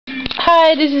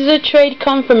Hi, this is a trade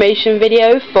confirmation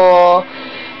video for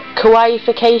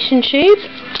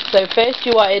kawaiificationtube. So first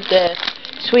you wanted the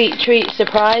sweet treat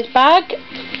surprise bag,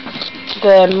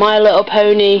 the My Little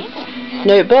Pony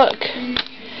notebook.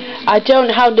 I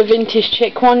don't have the vintage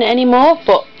chick one anymore,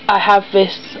 but I have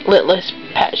this Littlest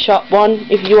Pet Shop one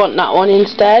if you want that one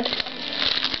instead.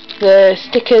 The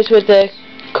stickers with the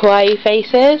kawaii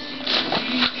faces,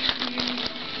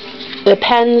 the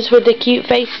pens with the cute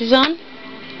faces on,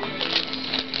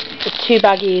 the 2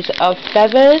 baggies of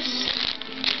feathers,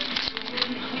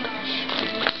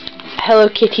 Hello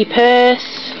Kitty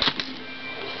purse,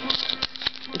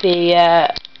 the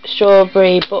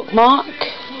strawberry bookmark,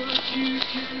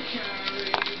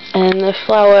 and the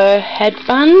flower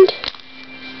headband.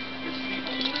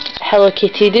 Hello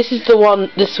Kitty, this is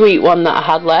the sweet one that I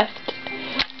had left.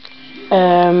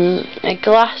 A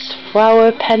glass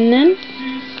flower pendant.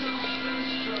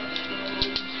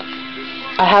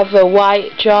 I have a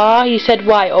white jar. You said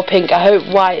white or pink. I hope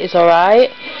white is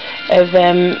alright. Of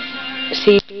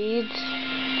seed beads.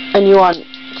 And you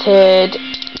wanted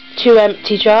 2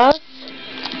 empty jars.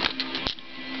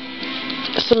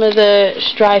 Some of the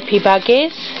stripy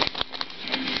baggies.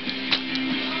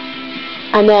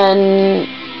 And then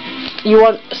you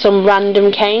want some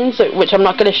random canes, which I'm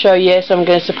not going to show you, so I'm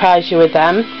going to surprise you with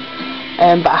them.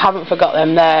 But I haven't forgot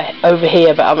them. They're over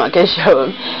here, but I'm not going to show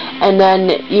them. And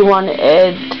then you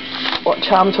wanted, what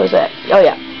charms was it? Oh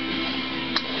yeah,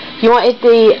 you wanted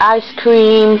the ice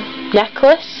cream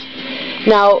necklace.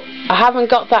 Now I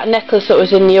haven't got that necklace that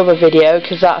was in the other video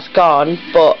because that's gone,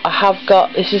 but I have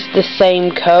got, this is the same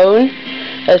cone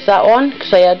as that one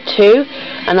because I had 2,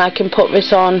 and I can put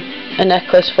this on a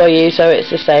necklace for you, so it's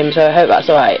the same, so I hope that's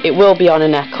alright. It will be on a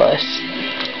necklace.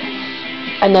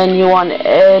 And then you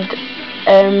wanted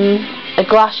a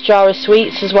glass jar of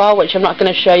sweets as well, which I'm not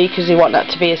going to show you because you want that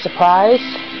to be a surprise,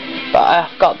 but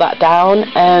I've got that down.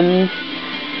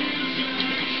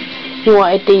 You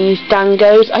wanted these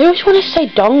dangos. I always want to say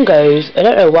dongos, I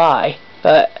don't know why,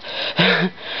 but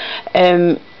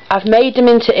I've made them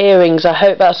into earrings. I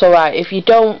hope that's alright. If you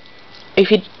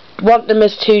want them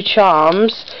as 2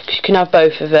 charms, because you can have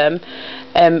both of them,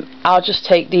 I'll just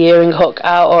take the earring hook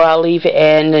out, or I'll leave it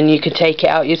in and you can take it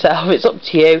out yourself, it's up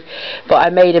to you, but I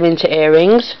made them into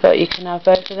earrings, but you can have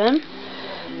both of them.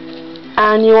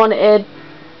 And you wanted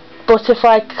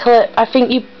butterfly clip. I think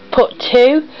you put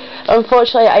 2.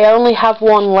 Unfortunately I only have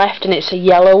 1 left and it's a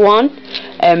yellow one.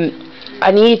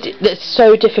 It's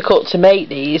so difficult to make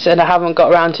these and I haven't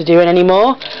got around to doing any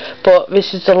more, but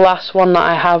this is the last one that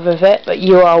I have of it, but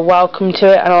you are welcome to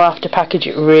it, and I'll have to package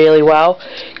it really well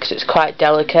because it's quite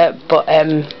delicate. But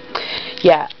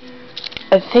yeah,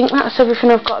 I think that's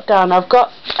everything I've got down.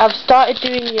 I've started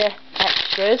doing your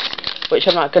extras, which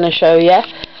I'm not going to show you,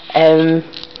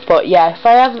 but yeah,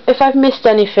 if I've missed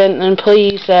anything, then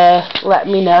please let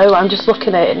me know. I'm just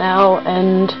looking at it now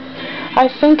and I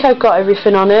think I've got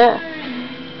everything on it.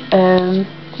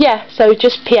 Yeah, so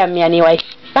just PM me anyway.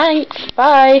 Thanks,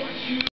 bye.